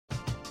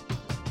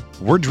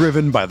We're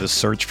driven by the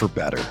search for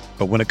better.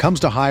 But when it comes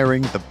to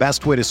hiring, the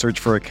best way to search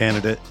for a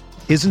candidate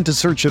isn't to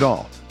search at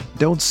all.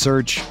 Don't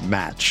search,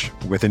 match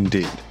with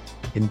Indeed.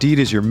 Indeed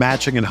is your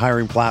matching and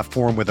hiring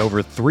platform with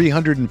over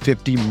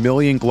 350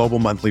 million global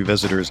monthly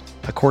visitors,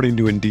 according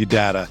to Indeed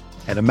data,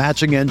 and a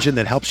matching engine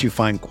that helps you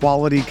find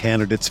quality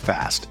candidates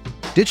fast.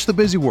 Ditch the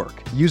busy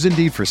work. Use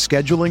Indeed for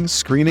scheduling,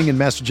 screening, and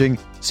messaging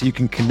so you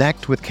can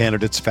connect with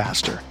candidates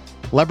faster.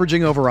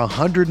 Leveraging over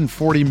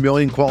 140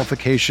 million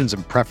qualifications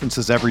and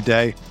preferences every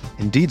day,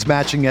 Indeed's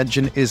matching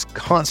engine is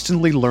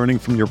constantly learning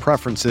from your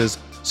preferences,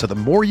 so the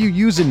more you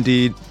use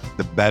Indeed,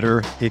 the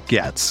better it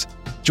gets.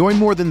 Join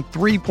more than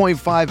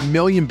 3.5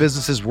 million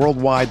businesses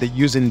worldwide that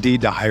use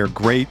Indeed to hire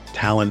great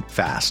talent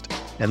fast.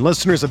 And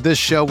listeners of this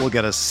show will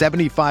get a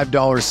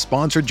 $75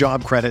 sponsored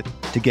job credit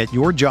to get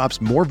your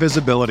jobs more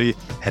visibility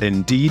at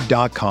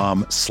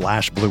Indeed.com/Blue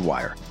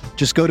Wire.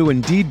 Just go to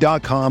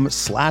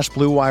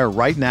Indeed.com/Blue Wire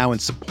right now and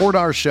support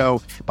our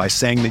show by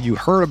saying that you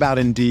heard about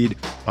Indeed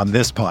on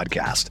this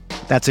podcast.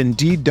 That's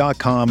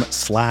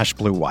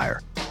Indeed.com/Blue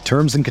Wire.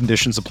 Terms and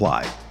conditions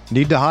apply.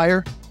 Need to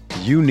hire?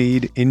 You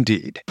need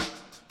Indeed.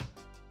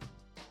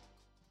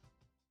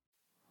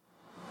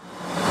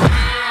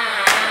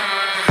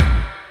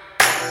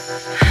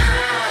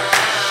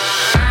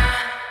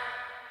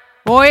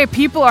 Boy,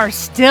 people are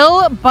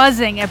still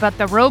buzzing about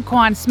the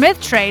Roquan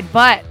Smith trade,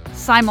 but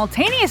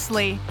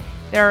simultaneously,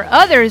 there are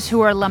others who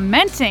are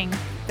lamenting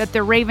that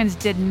the Ravens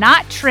did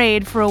not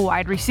trade for a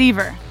wide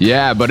receiver.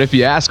 Yeah, but if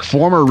you ask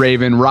former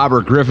Raven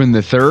Robert Griffin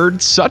III,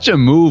 such a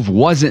move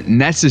wasn't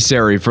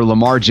necessary for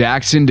Lamar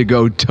Jackson to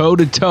go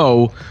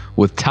toe-to-toe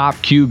with top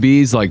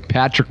QBs like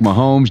Patrick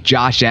Mahomes,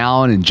 Josh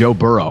Allen, and Joe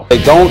Burrow.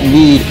 They don't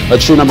need a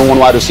true number one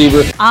wide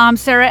receiver. I'm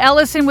Sarah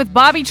Ellison with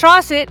Bobby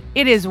Trossett.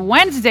 It is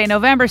Wednesday,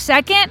 November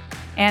 2nd,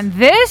 and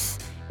this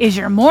is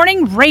your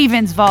Morning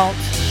Ravens Vault.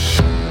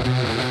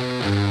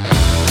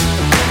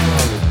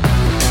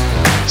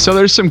 So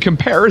there's some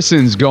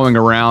comparisons going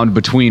around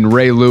between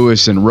Ray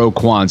Lewis and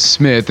Roquan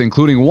Smith,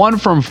 including one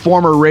from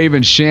former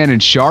Ravens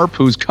Shannon Sharpe,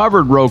 who's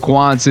covered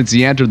Roquan since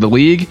he entered the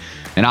league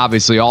and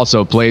obviously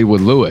also played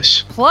with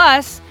Lewis.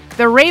 Plus,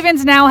 the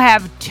Ravens now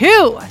have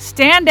two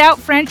standout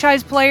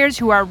franchise players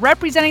who are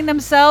representing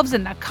themselves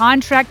in the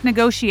contract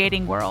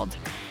negotiating world.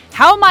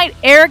 How might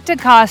Eric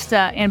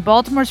DeCosta and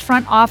Baltimore's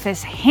front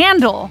office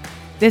handle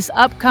this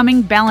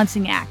upcoming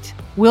balancing act?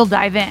 We'll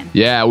dive in.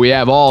 Yeah, we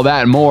have all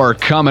that and more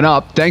coming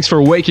up. Thanks for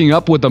waking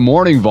up with the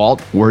Morning Vault,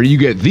 where you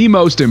get the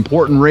most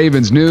important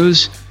Ravens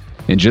news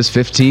in just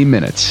 15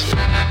 minutes.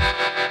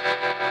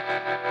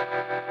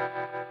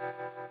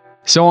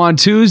 So on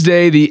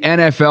Tuesday, the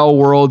NFL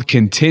world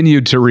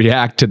continued to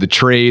react to the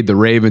trade the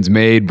Ravens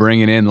made,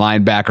 bringing in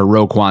linebacker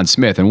Roquan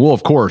Smith. And we'll,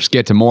 of course,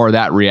 get to more of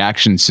that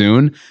reaction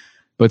soon.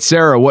 But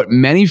Sarah, what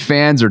many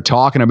fans are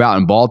talking about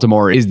in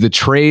Baltimore is the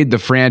trade the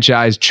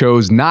franchise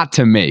chose not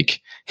to make.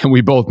 And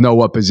we both know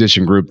what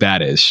position group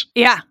that is.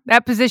 Yeah,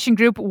 that position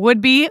group would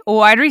be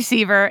wide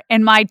receiver.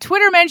 And my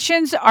Twitter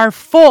mentions are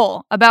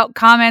full about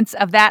comments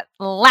of that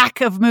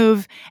lack of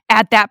move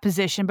at that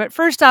position. But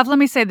first off, let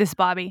me say this,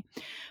 Bobby.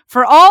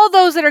 For all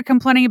those that are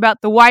complaining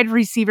about the wide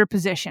receiver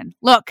position,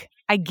 look,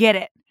 I get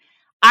it.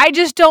 I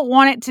just don't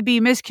want it to be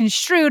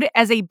misconstrued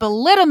as a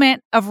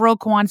belittlement of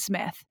Roquan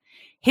Smith.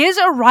 His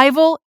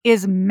arrival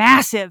is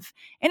massive,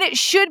 and it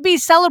should be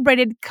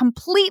celebrated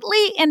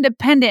completely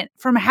independent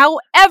from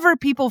however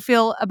people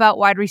feel about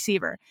wide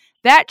receiver.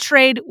 That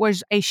trade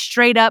was a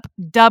straight-up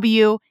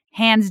W,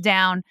 hands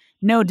down,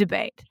 no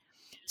debate.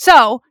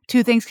 So,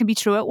 two things can be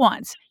true at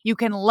once. You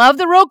can love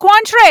the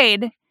Roquan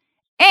trade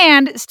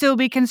and still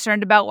be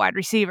concerned about wide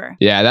receiver.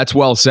 Yeah, that's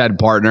well said,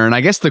 partner. And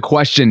I guess the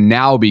question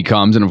now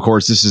becomes, and of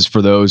course this is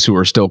for those who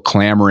are still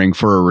clamoring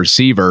for a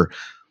receiver,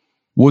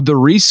 would the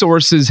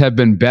resources have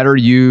been better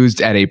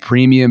used at a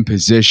premium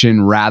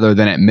position rather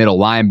than at middle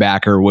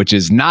linebacker, which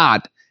is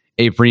not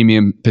a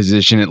premium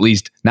position, at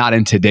least not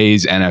in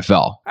today's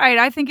NFL? Right,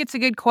 I think it's a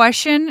good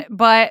question,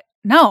 but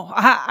no,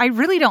 I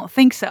really don't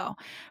think so.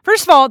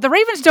 First of all, the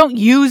Ravens don't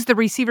use the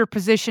receiver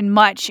position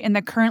much in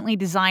the currently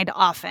designed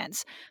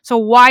offense. So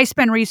why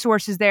spend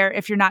resources there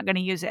if you're not going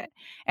to use it?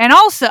 And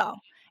also,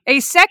 a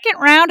second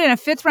round and a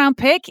fifth round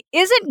pick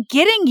isn't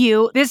getting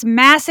you this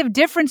massive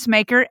difference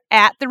maker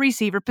at the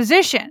receiver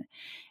position.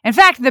 In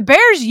fact, the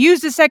Bears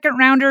used a second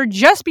rounder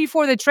just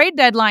before the trade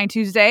deadline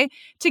Tuesday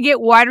to get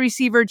wide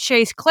receiver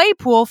Chase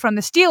Claypool from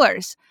the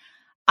Steelers.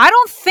 I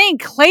don't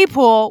think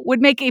Claypool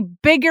would make a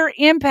bigger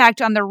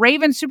impact on the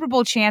Ravens' Super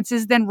Bowl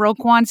chances than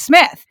Roquan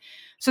Smith.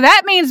 So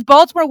that means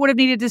Baltimore would have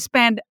needed to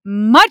spend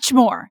much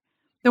more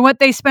than what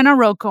they spent on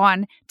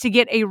Roquan to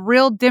get a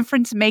real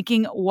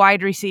difference-making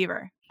wide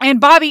receiver. And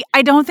Bobby,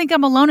 I don't think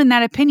I'm alone in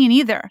that opinion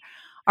either.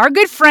 Our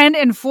good friend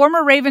and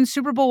former Ravens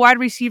Super Bowl wide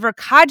receiver,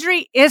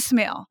 Qadry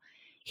Ismail,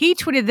 he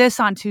tweeted this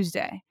on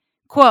Tuesday.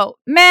 Quote,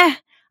 "Meh,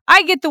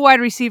 I get the wide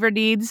receiver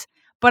needs,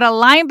 but a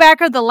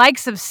linebacker the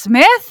likes of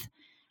Smith?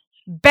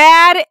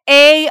 Bad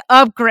A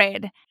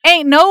upgrade.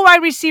 Ain't no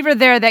wide receiver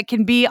there that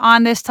can be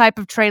on this type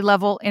of trade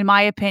level, in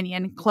my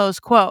opinion." Close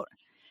quote.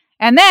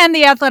 And then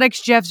the Athletic's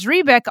Jeff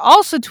Zrebiec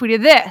also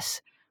tweeted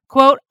this.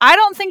 quote, "I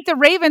don't think the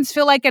Ravens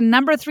feel like a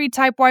number 3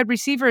 type wide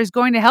receiver is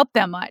going to help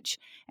them much.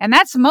 And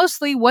that's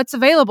mostly what's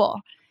available.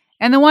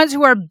 And the ones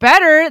who are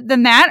better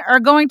than that are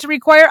going to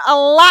require a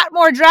lot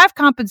more draft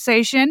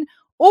compensation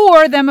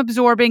or them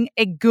absorbing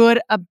a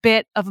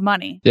bit of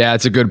money." Yeah,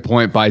 it's a good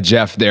point by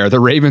Jeff there. The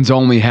Ravens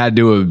only had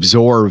to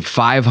absorb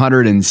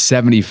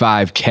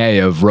 $575K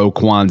of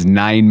Roquan's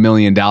 $9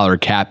 million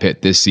cap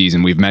hit this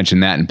season. We've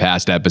mentioned that in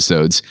past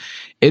episodes.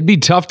 It'd be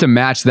tough to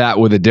match that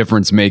with a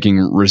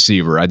difference-making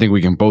receiver. I think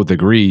we can both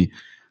agree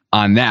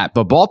on that.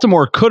 But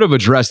Baltimore could have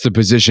addressed the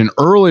position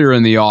earlier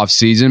in the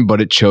offseason,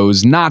 but it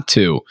chose not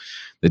to.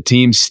 The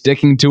team's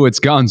sticking to its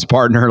guns,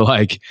 partner.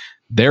 Like,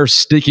 they're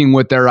sticking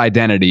with their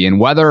identity. And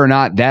whether or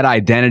not that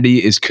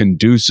identity is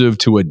conducive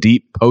to a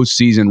deep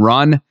postseason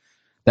run,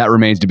 that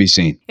remains to be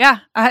seen. Yeah,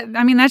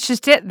 I mean, that's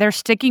just it. They're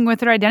sticking with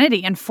their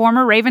identity. And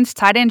former Ravens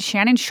tight end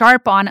Shannon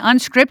Sharpe on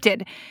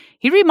Unscripted,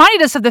 he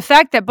reminded us of the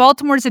fact that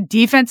Baltimore is a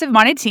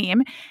defensive-minded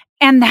team,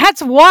 and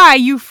that's why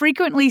you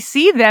frequently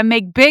see them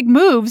make big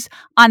moves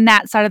on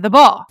that side of the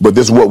ball. But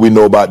this is what we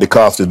know about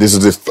DeCosta. This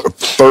is his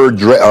third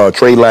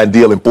trade line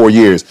deal in 4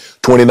 years.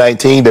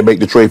 2019, they make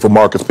the trade for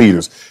Marcus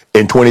Peters.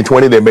 In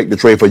 2020, they make the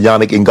trade for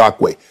Yannick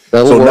Ngakoue.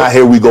 So now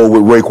here we go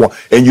with Raekwon.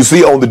 And you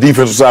see on the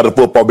defensive side of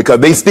football,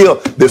 because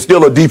they're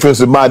still a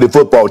defensive-minded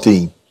football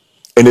team.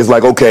 And it's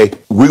like, okay,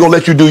 we're going to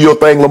let you do your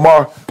thing,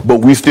 Lamar, but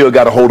we still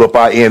got to hold up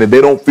our end. And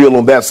they don't feel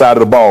on that side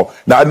of the ball.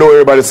 Now, I know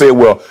everybody saying,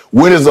 well,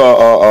 when is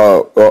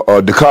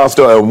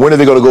DeCosta, and when are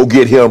they going to go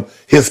get him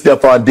his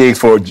Stephon Diggs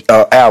for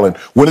Allen?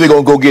 When are they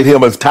going to go get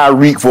him as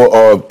Tyreek for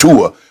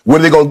Tua?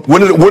 When are they going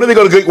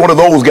to get one of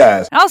those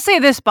guys? I'll say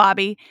this,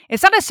 Bobby.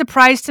 It's not a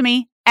surprise to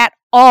me at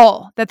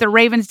all that the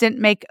Ravens didn't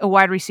make a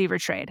wide receiver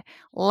trade.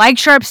 Like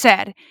Sharpe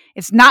said,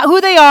 it's not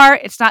who they are.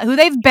 It's not who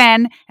they've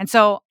been. And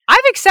so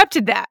I've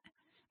accepted that.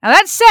 Now,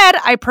 that said,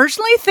 I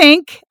personally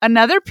think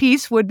another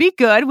piece would be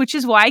good, which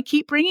is why I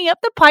keep bringing up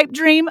the pipe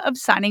dream of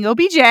signing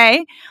OBJ.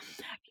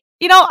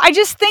 You know, I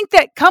just think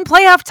that come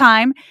playoff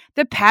time,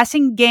 the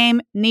passing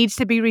game needs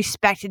to be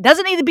respected. It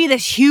doesn't need to be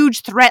this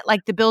huge threat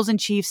like the Bills and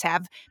Chiefs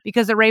have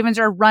because the Ravens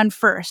are run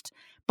first,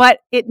 but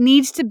it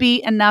needs to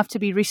be enough to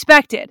be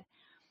respected.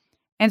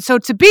 And so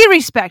to be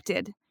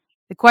respected,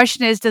 the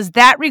question is, does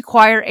that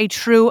require a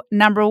true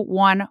number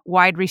 1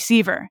 wide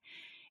receiver?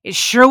 It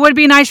sure would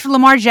be nice for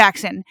Lamar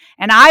Jackson.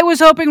 And I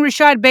was hoping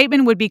Rashad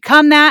Bateman would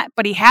become that,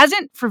 but he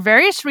hasn't for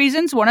various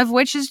reasons, one of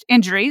which is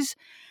injuries.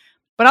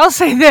 But I'll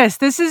say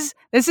this is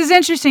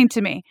interesting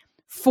to me.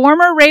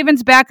 Former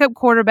Ravens backup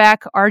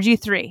quarterback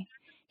RG3,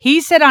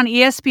 he said on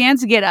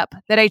ESPN's Get Up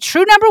that a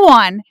true number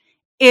 1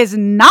 is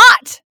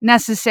not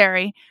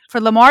necessary for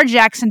Lamar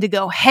Jackson to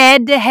go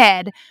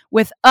head-to-head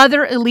with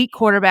other elite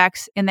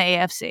quarterbacks in the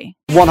AFC.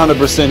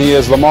 100% he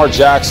is. Lamar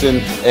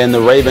Jackson and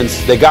the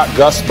Ravens, they got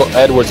Gus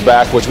Edwards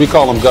back, which we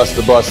call him Gus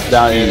the Bus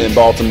down in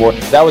Baltimore.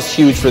 That was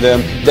huge for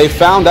them. They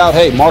found out,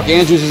 hey, Mark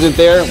Andrews isn't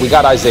there. We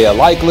got Isaiah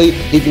Likely.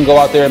 He can go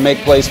out there and make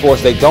plays for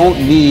us. They don't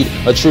need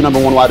a true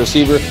number 1 wide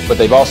receiver, but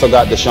they've also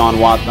got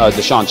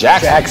Deshaun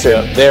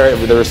Jackson there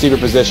at the receiver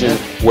position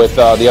with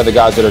the other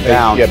guys that are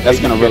down. Yeah, that's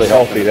going to really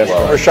help.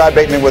 Rashad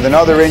Bateman with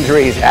another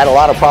injury. He's had a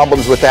lot of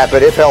problems with that,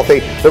 but if healthy,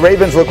 the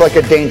Ravens look like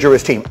a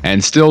dangerous team.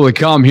 And still to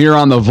come here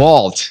on The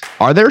Vault,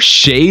 are there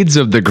shades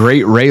of the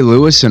great Ray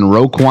Lewis and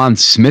Roquan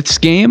Smith's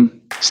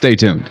game? Stay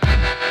tuned.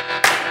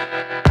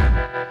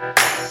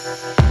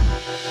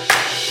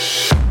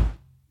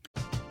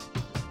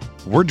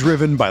 We're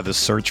driven by the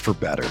search for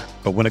better.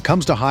 But when it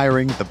comes to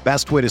hiring, the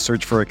best way to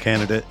search for a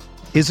candidate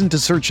isn't to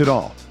search at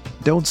all.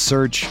 Don't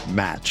search,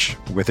 match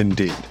with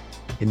Indeed.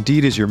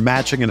 Indeed is your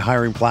matching and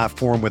hiring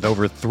platform with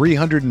over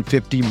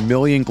 350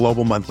 million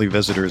global monthly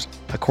visitors,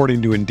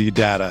 according to Indeed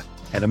data,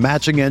 and a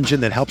matching engine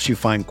that helps you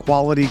find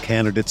quality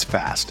candidates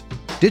fast.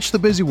 Ditch the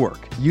busy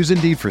work. Use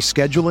Indeed for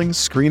scheduling,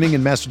 screening,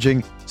 and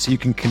messaging so you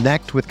can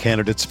connect with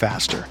candidates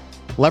faster.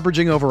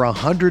 Leveraging over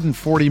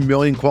 140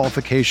 million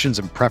qualifications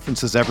and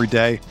preferences every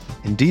day,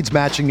 Indeed's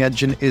matching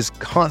engine is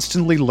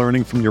constantly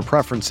learning from your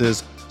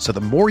preferences, so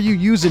the more you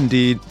use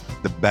Indeed,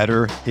 the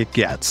better it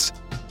gets.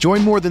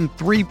 Join more than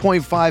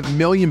 3.5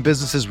 million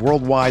businesses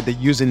worldwide that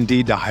use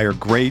Indeed to hire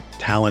great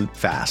talent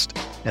fast.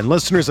 And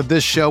listeners of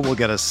this show will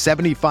get a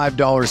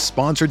 $75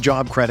 sponsored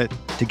job credit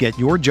to get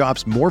your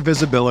jobs more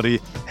visibility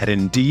at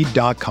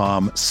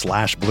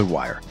Indeed.com/Blue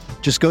Wire.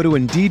 Just go to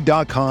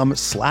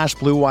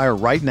Indeed.com/Blue Wire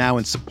right now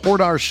and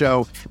support our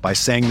show by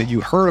saying that you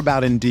heard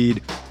about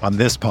Indeed on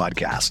this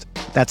podcast.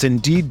 That's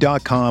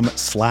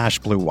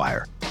Indeed.com/Blue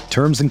Wire.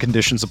 Terms and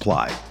conditions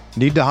apply.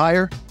 Need to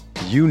hire?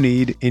 You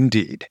need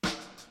Indeed.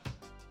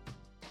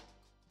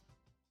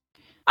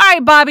 All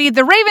right, Bobby,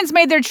 the Ravens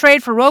made their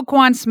trade for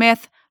Roquan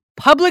Smith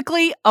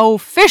publicly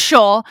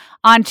official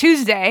on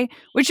Tuesday,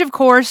 which of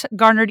course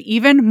garnered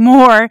even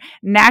more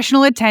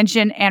national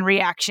attention and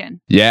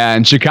reaction. Yeah,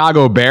 and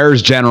Chicago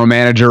Bears general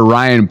manager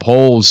Ryan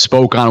Poles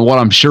spoke on what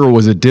I'm sure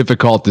was a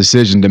difficult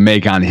decision to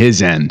make on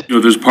his end. You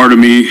know, there's part of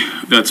me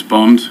that's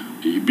bummed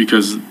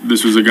because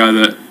this was a guy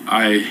that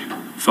I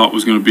thought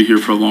was going to be here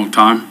for a long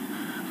time.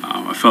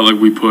 I felt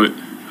like we put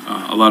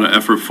a lot of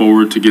effort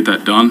forward to get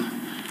that done.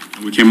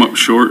 We came up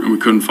short and we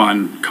couldn't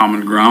find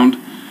common ground,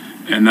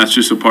 and that's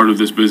just a part of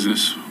this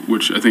business,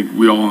 which I think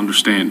we all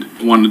understand.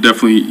 I want to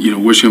definitely,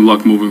 wish him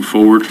luck moving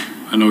forward.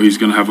 I know he's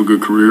going to have a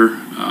good career.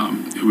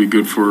 It'll be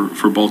good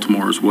for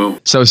Baltimore as well.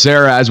 So,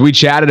 Sarah, as we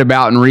chatted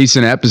about in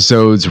recent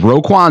episodes,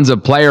 Roquan's a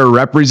player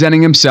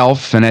representing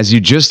himself, and as you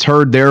just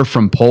heard there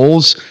from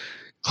Poles,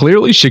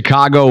 clearly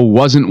Chicago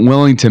wasn't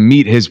willing to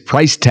meet his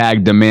price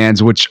tag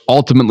demands, which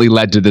ultimately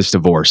led to this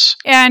divorce.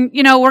 And,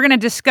 we're going to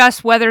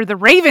discuss whether the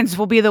Ravens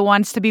will be the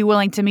ones to be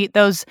willing to meet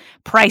those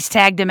price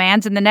tag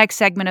demands in the next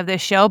segment of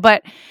this show.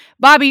 But,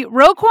 Bobby,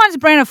 Roquan's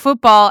brand of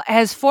football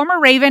has former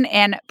Raven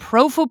and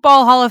Pro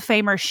Football Hall of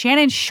Famer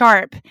Shannon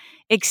Sharpe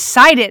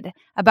excited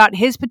about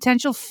his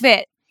potential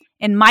fit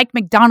in Mike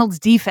McDonald's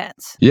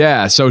defense.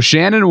 Yeah, so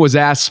Shannon was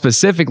asked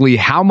specifically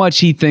how much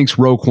he thinks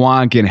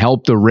Roquan can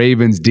help the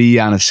Ravens D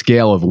on a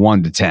scale of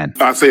 1 to 10.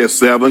 I say a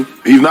 7.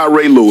 He's not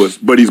Ray Lewis,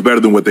 but he's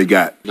better than what they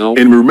got. No.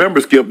 And remember,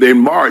 Skip, in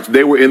March,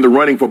 they were in the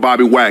running for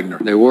Bobby Wagner.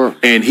 They were.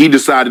 And he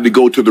decided to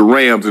go to the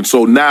Rams, and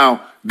so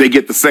now they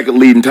get the second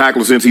leading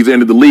tackler since he's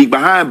entered the league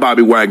behind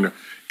Bobby Wagner.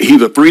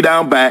 He's a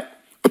three-down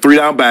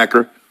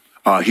backer.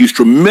 He's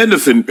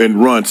tremendous in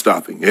run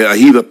stopping.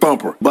 He's a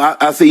thumper.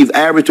 But I see he's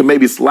average to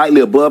maybe slightly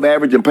above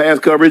average in pass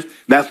coverage.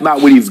 That's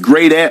not what he's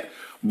great at,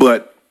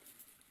 but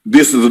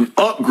this is an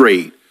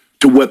upgrade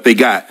to what they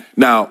got.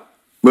 Now,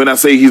 when I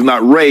say he's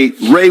not Ray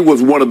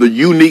was one of the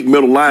unique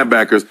middle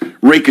linebackers.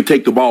 Ray could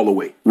take the ball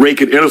away. Ray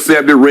could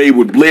intercept it. Ray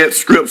would blitz,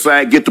 strip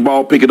sack, get the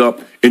ball, pick it up,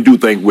 and do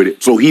things with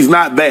it. So he's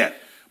not that.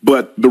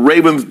 But the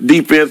Ravens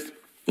defense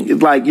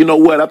is like, you know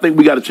what? I think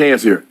we got a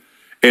chance here.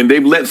 And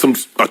they've let a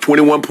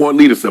 21-point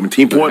lead, a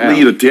 17-point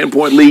lead, a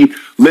 10-point lead,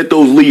 let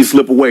those leads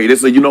slip away. They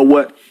say, you know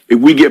what? If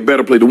we get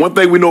better play, the one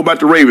thing we know about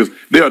the Ravens,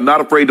 they are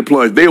not afraid to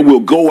plunge. They will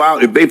go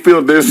out. If they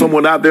feel there's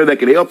someone out there that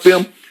can help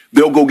them,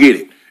 they'll go get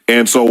it.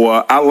 And so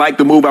I like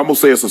the move. I'm going to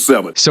say it's a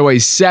 7. So a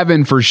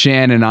 7 for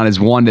Shannon on his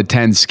 1 to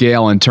 10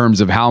 scale in terms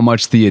of how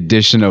much the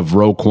addition of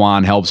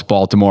Roquan helps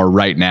Baltimore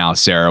right now,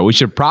 Sarah. We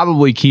should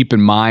probably keep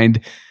in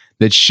mind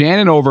that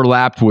Shannon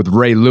overlapped with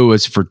Ray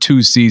Lewis for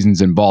 2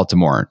 seasons in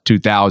Baltimore,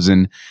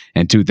 2000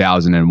 and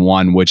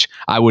 2001, which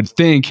I would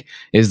think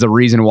is the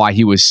reason why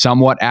he was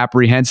somewhat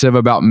apprehensive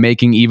about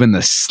making even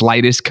the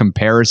slightest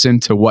comparison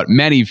to what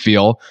many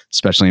feel,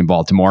 especially in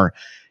Baltimore,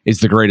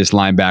 is the greatest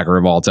linebacker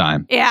of all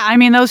time. Yeah, I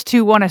mean, those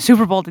two won a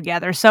Super Bowl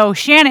together, so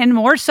Shannon,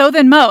 more so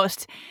than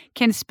most,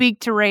 can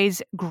speak to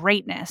Ray's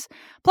greatness.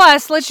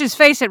 Plus, let's just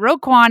face it,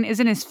 Roquan is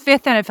in his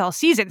 5th NFL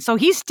season, so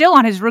he's still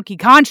on his rookie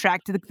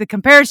contract. The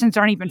comparisons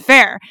aren't even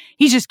fair.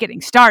 He's just getting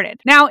started.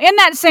 Now, in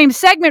that same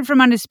segment from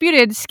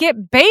Undisputed, Skip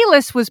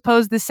Bayless was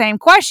posed the same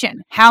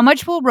question. How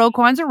much will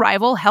Roquan's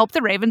arrival help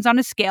the Ravens on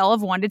a scale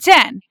of 1 to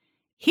 10?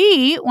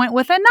 He went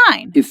with a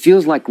 9. It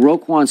feels like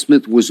Roquan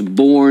Smith was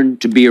born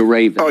to be a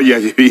Raven. Oh, yeah,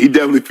 he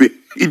definitely fits.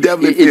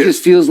 It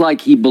just feels like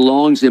he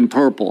belongs in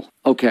purple.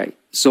 Okay,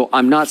 so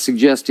I'm not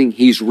suggesting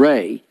he's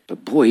Ray,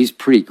 but boy, he's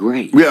pretty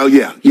great.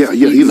 Yeah.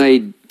 He's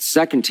made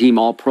second team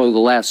All-Pro the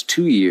last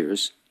 2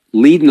 years,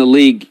 leading the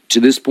league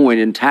to this point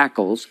in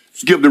tackles.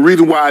 Skip, the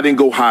reason why I didn't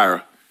go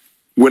higher,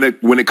 when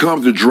it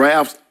comes to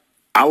drafts,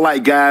 I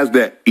like guys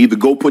that either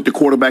go put the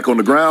quarterback on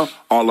the ground,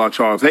 a la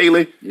Charles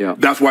Haley. Yeah.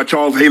 That's why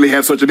Charles Haley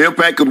had such an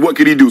impact, because what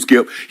could he do,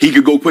 Skip? He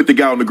could go put the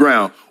guy on the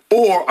ground,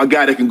 or a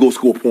guy that can go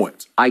score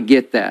points. I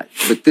get that,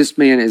 but this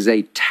man is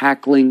a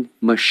tackling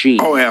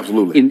machine. Oh,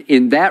 absolutely.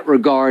 In that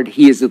regard,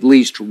 he is at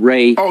least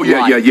Ray. Oh,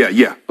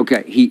 yeah.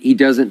 Okay, he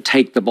doesn't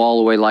take the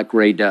ball away like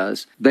Ray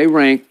does. They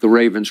rank the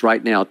Ravens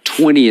right now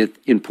 20th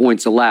in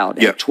points allowed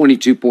at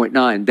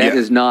 22.9. That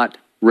is not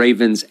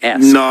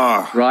Ravens-esque.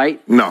 No.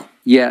 Right? No.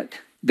 Yet,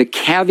 the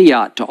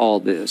caveat to all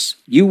this,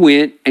 you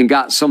went and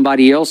got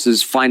somebody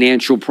else's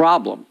financial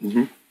problem.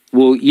 Mm-hmm.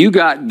 Well, you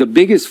got the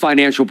biggest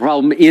financial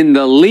problem in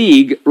the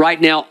league right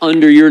now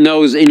under your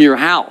nose in your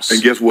house.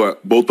 And guess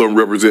what? Both of them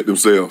represent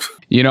themselves.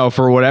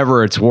 For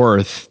whatever it's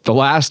worth, the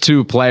last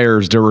 2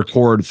 players to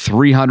record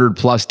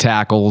 300-plus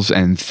tackles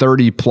and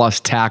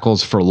 30-plus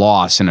tackles for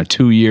loss in a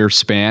 2-year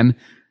span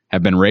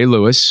have been Ray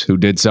Lewis, who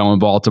did so in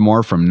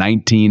Baltimore from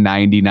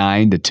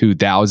 1999 to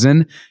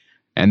 2000,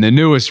 and the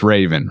newest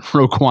Raven,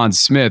 Roquan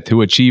Smith,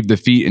 who achieved the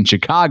feat in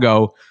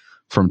Chicago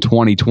from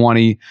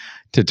 2020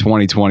 to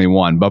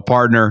 2021. But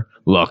partner,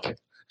 look,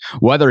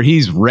 whether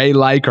he's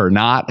Ray-like or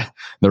not,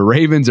 the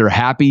Ravens are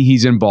happy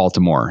he's in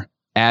Baltimore,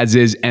 as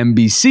is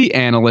NBC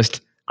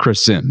analyst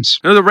Chris Sims.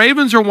 Now, the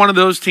Ravens are one of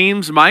those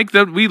teams, Mike,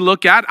 that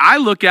I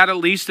look at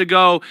least to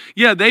go,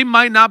 yeah, they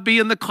might not be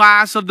in the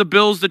class of the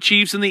Bills, the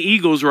Chiefs, and the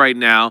Eagles right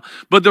now,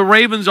 but the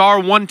Ravens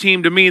are one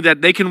team to me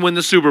that they can win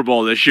the Super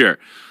Bowl this year.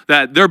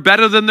 That they're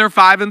better than their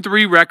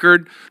 5-3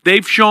 record.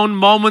 They've shown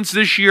moments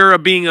this year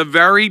of being a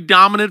very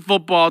dominant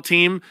football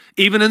team,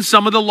 even in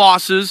some of the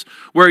losses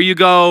where you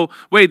go,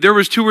 wait, there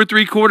was 2 or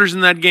 3 quarters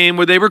in that game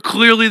where they were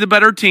clearly the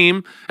better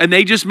team, and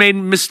they just made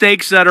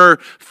mistakes that are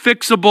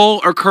fixable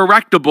or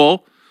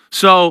correctable.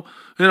 So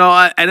You know,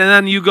 and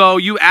then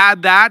you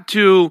add that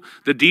to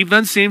the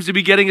defense seems to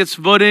be getting its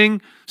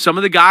footing. Some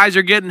of the guys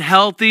are getting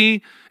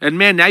healthy. And,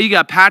 man, now you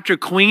got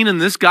Patrick Queen and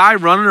this guy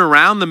running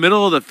around the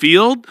middle of the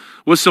field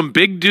with some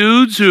big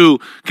dudes who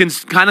can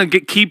kind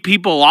of keep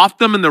people off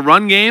them in the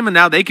run game, and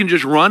now they can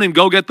just run and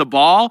go get the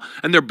ball.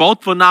 And they're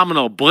both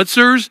phenomenal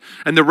blitzers.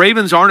 And the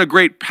Ravens aren't a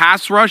great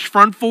pass rush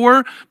front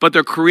four, but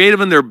they're creative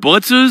in their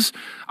blitzes.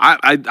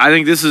 I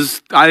think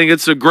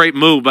it's a great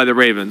move by the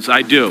Ravens.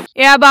 I do.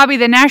 Yeah, Bobby,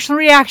 the national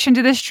reaction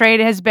to this trade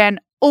has been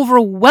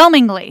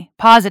overwhelmingly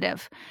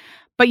positive.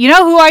 But you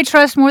know who I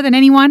trust more than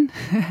anyone?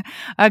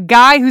 A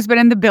guy who's been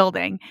in the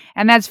building,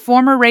 and that's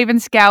former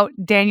Ravens scout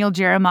Daniel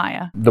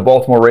Jeremiah. The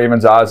Baltimore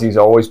Ravens, Ozzy's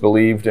always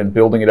believed in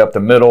building it up the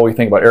middle. You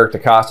think about Eric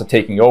DeCosta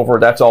taking over.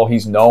 That's all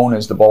he's known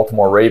as the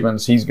Baltimore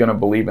Ravens. He's going to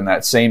believe in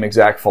that same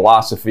exact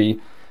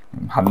philosophy.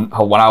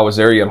 When I was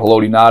there, you had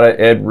Haloti Ngata,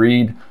 Ed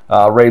Reed,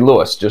 Ray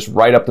Lewis, just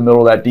right up the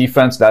middle of that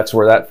defense. That's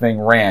where that thing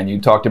ran. You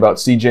talked about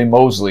C.J.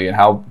 Mosley and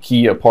how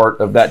key a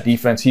part of that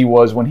defense he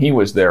was when he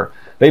was there.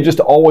 They've just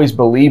always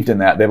believed in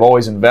that. They've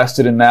always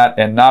invested in that,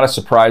 and not a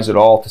surprise at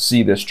all to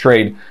see this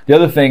trade. The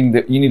other thing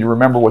that you need to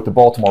remember with the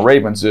Baltimore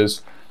Ravens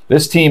is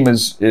this team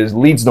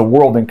leads the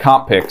world in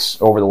comp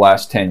picks over the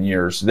last 10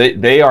 years.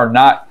 They are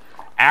not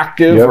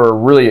active or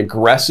really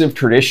aggressive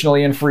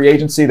traditionally in free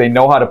agency. They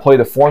know how to play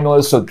the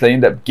formulas, so they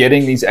end up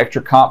getting these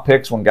extra comp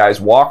picks when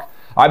guys walk.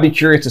 I'd be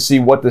curious to see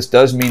what this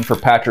does mean for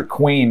Patrick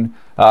Queen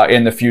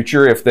in the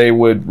future, if they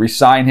would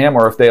re-sign him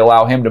or if they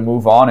allow him to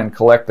move on and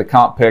collect the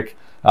comp pick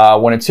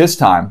when it's his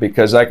time,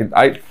 because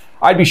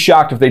I'd be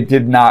shocked if they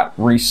did not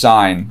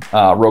re-sign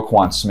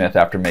Roquan Smith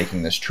after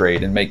making this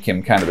trade and make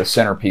him kind of the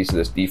centerpiece of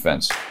this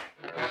defense.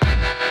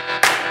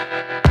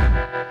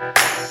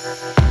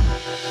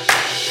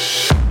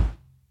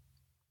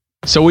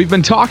 So we've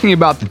been talking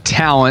about the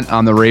talent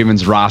on the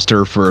Ravens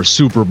roster for a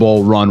Super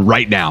Bowl run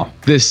right now,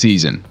 this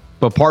season.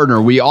 But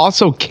partner, we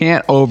also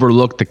can't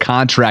overlook the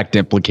contract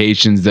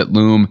implications that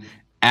loom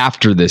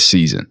after this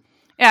season.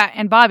 Yeah,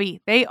 and Bobby,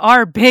 they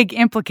are big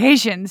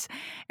implications.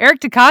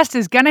 Eric DeCosta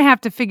is going to have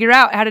to figure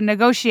out how to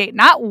negotiate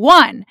not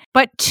one,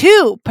 but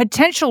two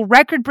potential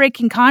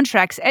record-breaking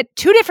contracts at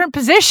two different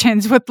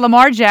positions with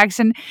Lamar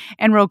Jackson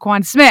and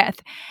Roquan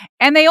Smith.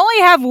 And they only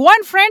have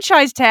one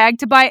franchise tag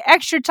to buy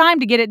extra time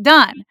to get it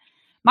done.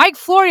 Mike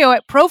Florio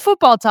at Pro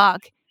Football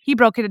Talk, he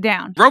broke it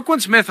down.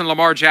 Roquan Smith and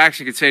Lamar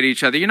Jackson could say to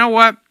each other, you know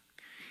what?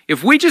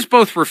 If we just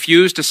both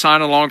refuse to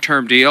sign a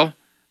long-term deal,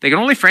 they can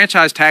only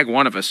franchise tag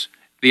one of us.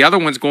 The other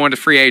one's going to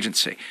free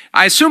agency.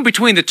 I assume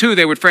between the two,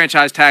 they would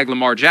franchise tag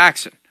Lamar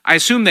Jackson. I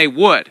assume they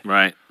would.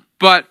 Right.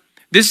 But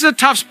this is a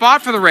tough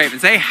spot for the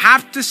Ravens. They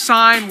have to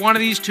sign one of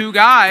these two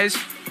guys,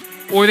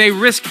 or they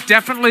risk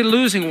definitely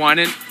losing one.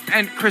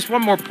 And Chris,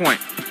 one more point.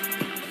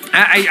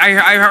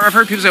 I've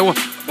heard people say,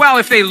 well,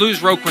 if they lose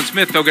Roquan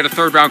Smith, they'll get a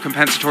third-round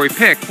compensatory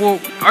pick. Well,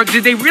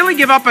 did they really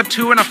give up a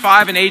 2 and a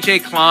 5 in A.J.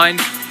 Klein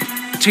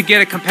to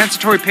get a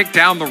compensatory pick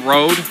down the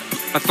road,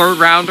 a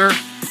third-rounder?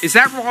 Is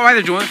that why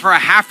they're doing it, for a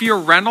half-year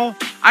rental?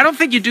 I don't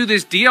think you do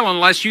this deal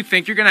unless you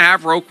think you're going to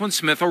have Roquan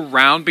Smith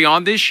around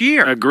beyond this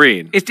year.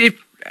 Agreed.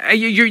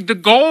 The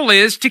goal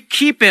is to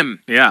keep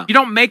him. Yeah. You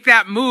don't make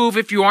that move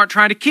if you aren't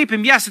trying to keep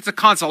him. Yes, it's a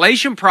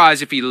consolation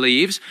prize if he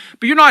leaves,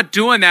 but you're not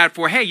doing that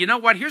for, hey, you know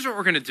what? Here's what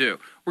we're going to do.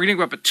 We're going to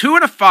go up a 2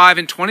 and a 5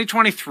 in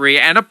 2023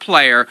 and a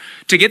player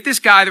to get this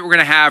guy that we're going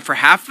to have for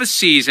half a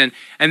season,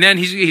 and then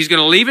he's going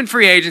to leave in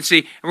free agency,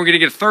 and we're going to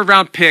get a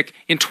third-round pick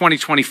in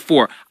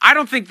 2024. I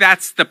don't think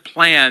that's the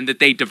plan that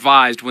they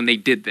devised when they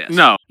did this.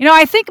 No. You know,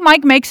 I think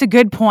Mike makes a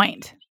good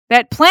point.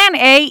 That plan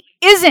A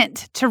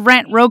isn't to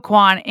rent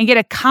Roquan and get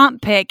a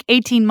comp pick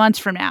 18 months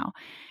from now.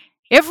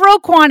 If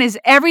Roquan is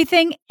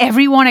everything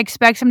everyone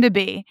expects him to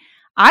be,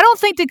 I don't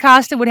think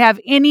DeCosta would have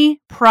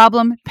any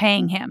problem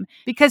paying him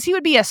because he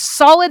would be a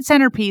solid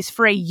centerpiece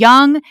for a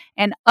young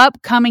and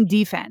upcoming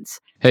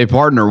defense. Hey,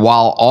 partner,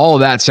 while all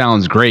of that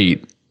sounds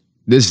great,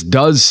 this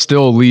does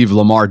still leave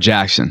Lamar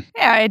Jackson.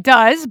 Yeah, it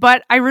does,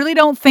 but I really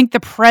don't think the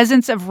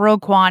presence of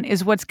Roquan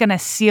is what's going to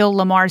seal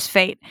Lamar's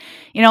fate.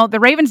 You know, the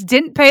Ravens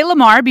didn't pay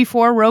Lamar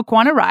before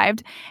Roquan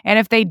arrived, and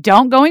if they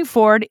don't going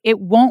forward, it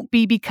won't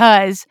be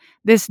because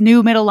this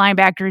new middle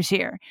linebacker is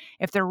here.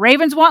 If the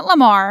Ravens want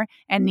Lamar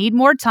and need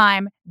more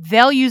time,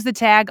 they'll use the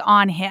tag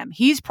on him.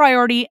 He's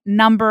priority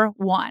number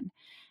one.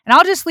 And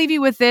I'll just leave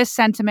you with this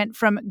sentiment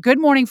from Good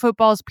Morning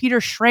Football's Peter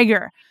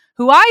Schrager,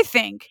 who I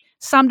think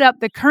summed up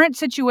the current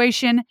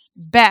situation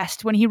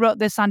best when he wrote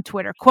this on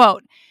Twitter.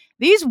 Quote,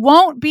 "These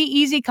won't be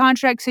easy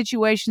contract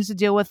situations to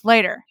deal with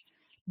later.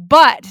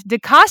 But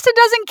DeCosta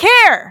doesn't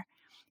care.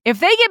 If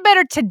they get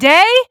better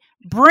today,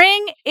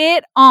 bring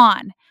it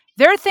on.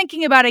 They're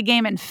thinking about a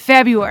game in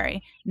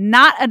February,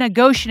 not a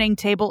negotiating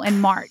table in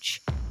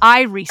March.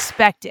 I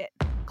respect it."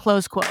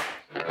 Close quote.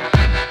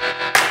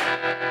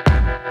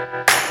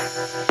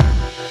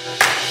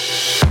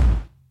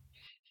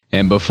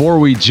 And before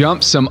we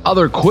jump, some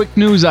other quick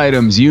news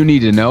items you need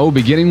to know,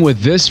 beginning with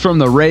this from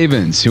the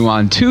Ravens, who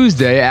on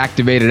Tuesday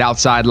activated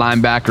outside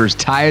linebackers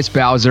Tyus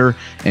Bowser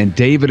and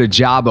David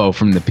Ajabo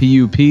from the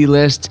PUP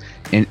list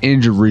and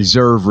injured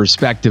reserve,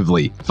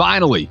 respectively.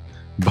 Finally,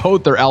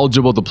 both are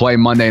eligible to play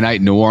Monday night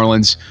in New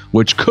Orleans,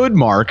 which could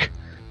mark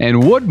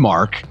and would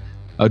mark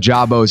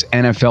Ajabo's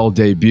NFL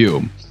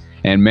debut.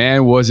 And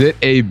man, was it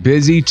a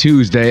busy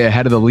Tuesday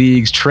ahead of the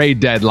league's trade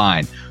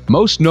deadline.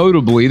 Most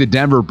notably, the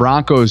Denver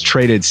Broncos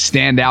traded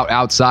standout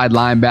outside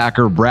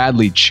linebacker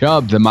Bradley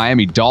Chubb to the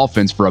Miami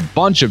Dolphins for a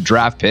bunch of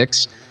draft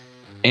picks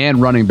and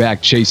running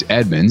back Chase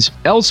Edmonds.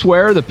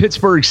 Elsewhere, the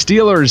Pittsburgh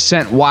Steelers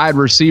sent wide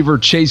receiver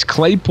Chase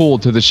Claypool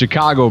to the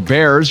Chicago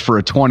Bears for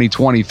a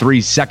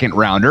 2023 second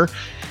rounder.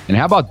 And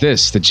how about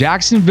this? The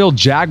Jacksonville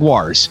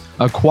Jaguars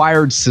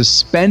acquired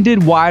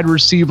suspended wide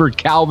receiver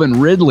Calvin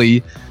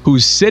Ridley,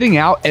 who's sitting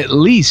out at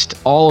least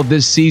all of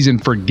this season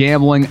for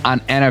gambling on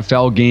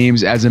NFL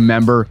games as a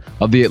member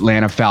of the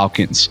Atlanta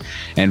Falcons.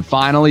 And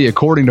finally,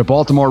 according to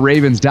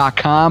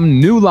BaltimoreRavens.com,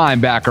 new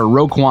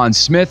linebacker Roquan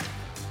Smith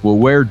will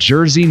wear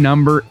jersey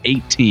number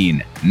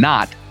 18,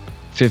 not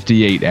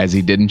 58 as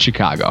he did in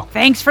Chicago.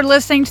 Thanks for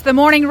listening to the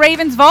Morning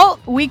Ravens Vault.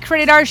 We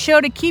created our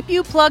show to keep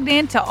you plugged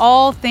into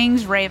all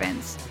things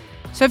Ravens.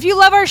 So if you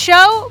love our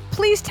show,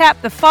 please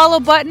tap the follow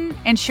button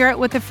and share it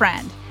with a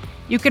friend.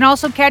 You can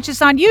also catch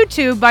us on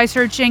YouTube by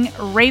searching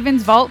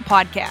Ravens Vault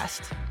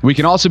Podcast. We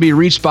can also be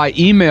reached by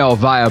email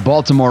via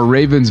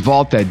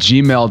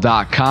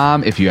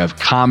BaltimoreRavensVault@gmail.com if you have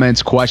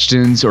comments,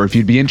 questions, or if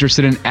you'd be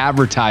interested in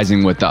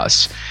advertising with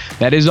us.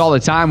 That is all the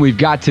time we've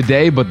got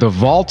today, but the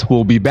Vault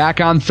will be back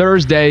on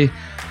Thursday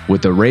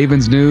with the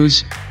Ravens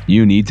news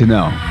you need to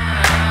know.